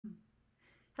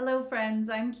Hello friends,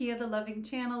 I'm Kia the Loving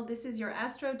Channel. This is your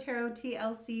Astro Tarot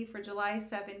TLC for July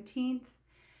 17th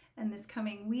and this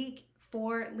coming week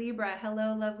for Libra.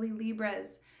 Hello lovely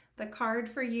Libras. The card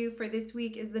for you for this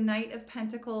week is the Knight of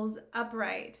Pentacles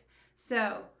upright.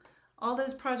 So all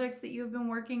those projects that you've been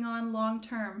working on long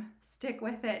term, stick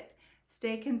with it.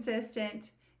 Stay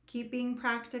consistent. Keep being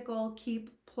practical.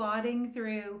 Keep plodding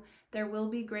through. There will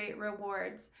be great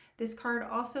rewards. This card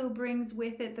also brings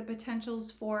with it the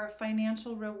potentials for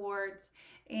financial rewards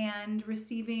and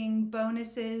receiving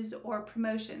bonuses or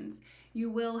promotions. You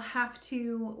will have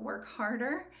to work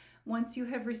harder once you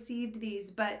have received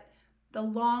these, but the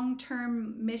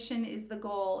long-term mission is the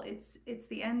goal. It's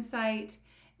the end sight,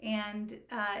 and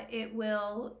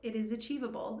it is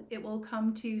achievable. It will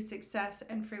come to success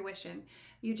and fruition.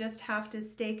 You just have to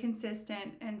stay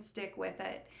consistent and stick with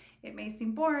it. It may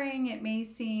seem boring, it may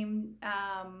seem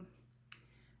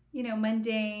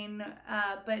mundane,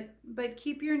 but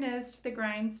keep your nose to the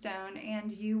grindstone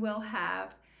and you will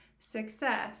have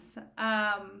success.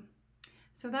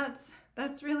 So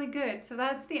that's really good. So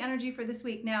that's the energy for this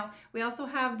week. Now, we also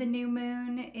have the new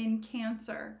moon in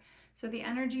Cancer. So the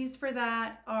energies for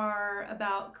that are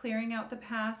about clearing out the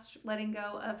past, letting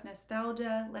go of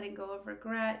nostalgia, letting go of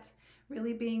regret,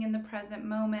 really being in the present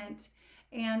moment,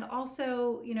 and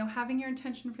also, having your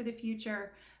intention for the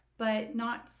future, but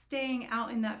not staying out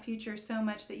in that future so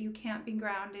much that you can't be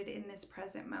grounded in this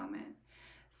present moment.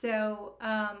 So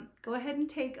go ahead and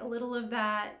take a little of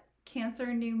that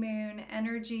Cancer new moon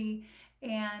energy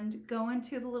and go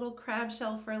into the little crab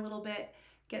shell for a little bit,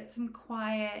 get some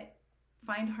quiet,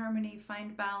 find harmony,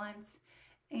 find balance,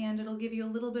 and it'll give you a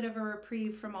little bit of a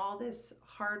reprieve from all this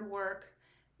hard work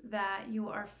that you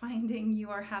are finding you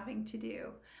are having to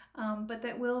do, but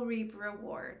that will reap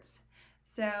rewards.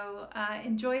 So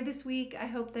enjoy this week. I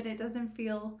hope that it doesn't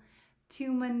feel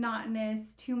too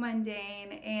monotonous, too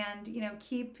mundane, and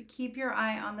keep your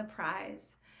eye on the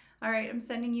prize. All right, I'm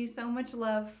sending you so much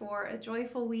love for a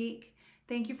joyful week.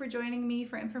 Thank you for joining me.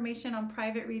 For information on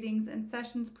private readings and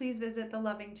sessions, please visit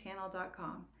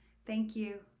thelovingchannel.com. Thank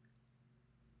you.